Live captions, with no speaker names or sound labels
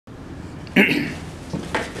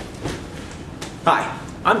Hi,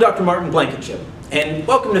 I'm Dr. Martin Blankenship, and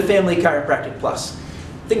welcome to Family Chiropractic Plus.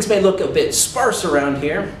 Things may look a bit sparse around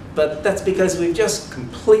here, but that's because we've just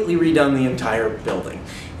completely redone the entire building.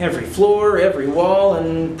 Every floor, every wall,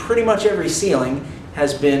 and pretty much every ceiling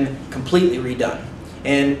has been completely redone.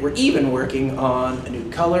 And we're even working on a new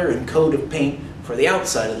color and coat of paint for the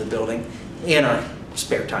outside of the building, in our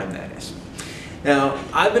spare time, that is. Now,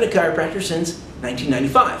 I've been a chiropractor since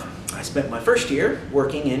 1995. I spent my first year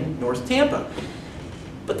working in North Tampa.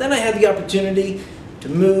 But then I had the opportunity to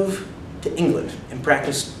move to England and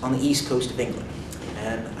practice on the East Coast of England.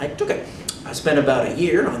 And I took it. I spent about a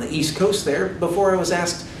year on the East Coast there before I was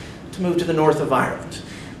asked to move to the north of Ireland,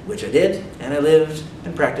 which I did, and I lived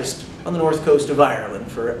and practiced on the north coast of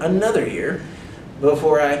Ireland for another year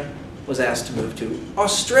before I was asked to move to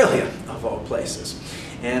Australia, of all places.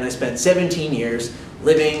 And I spent 17 years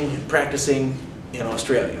living and practicing in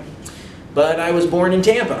Australia. But I was born in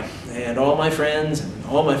Tampa, and all my friends and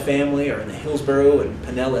all my family are in the Hillsborough and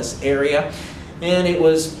Pinellas area, and it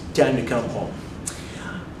was time to come home.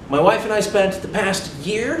 My wife and I spent the past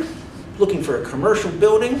year looking for a commercial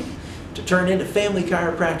building to turn into Family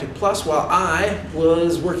Chiropractic Plus while I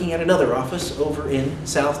was working at another office over in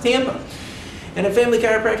South Tampa. And at Family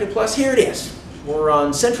Chiropractic Plus, here it is. We're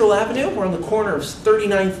on Central Avenue. We're on the corner of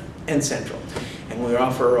 39th and Central. And we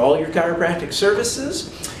offer all your chiropractic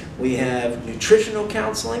services. We have nutritional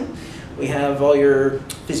counseling. We have all your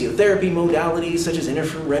physiotherapy modalities such as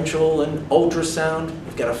interferential and ultrasound.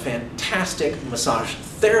 We've got a fantastic massage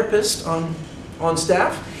therapist on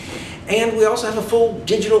staff. And we also have a full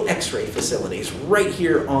digital x-ray facilities right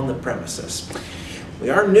here on the premises.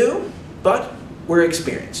 We are new, but we're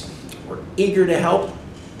experienced. We're eager to help,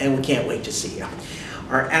 and we can't wait to see you.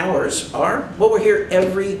 Our hours are, well, we're here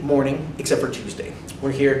every morning except for Tuesday.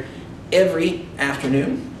 We're here every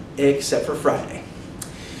afternoon except for Friday.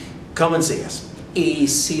 Come and see us. Y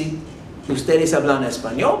si ustedes hablan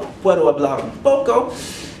español, puedo hablar un poco,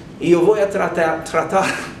 y yo voy a tratar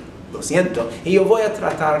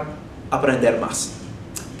aprender más.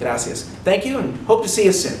 Gracias. Thank you, and hope to see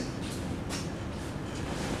you soon.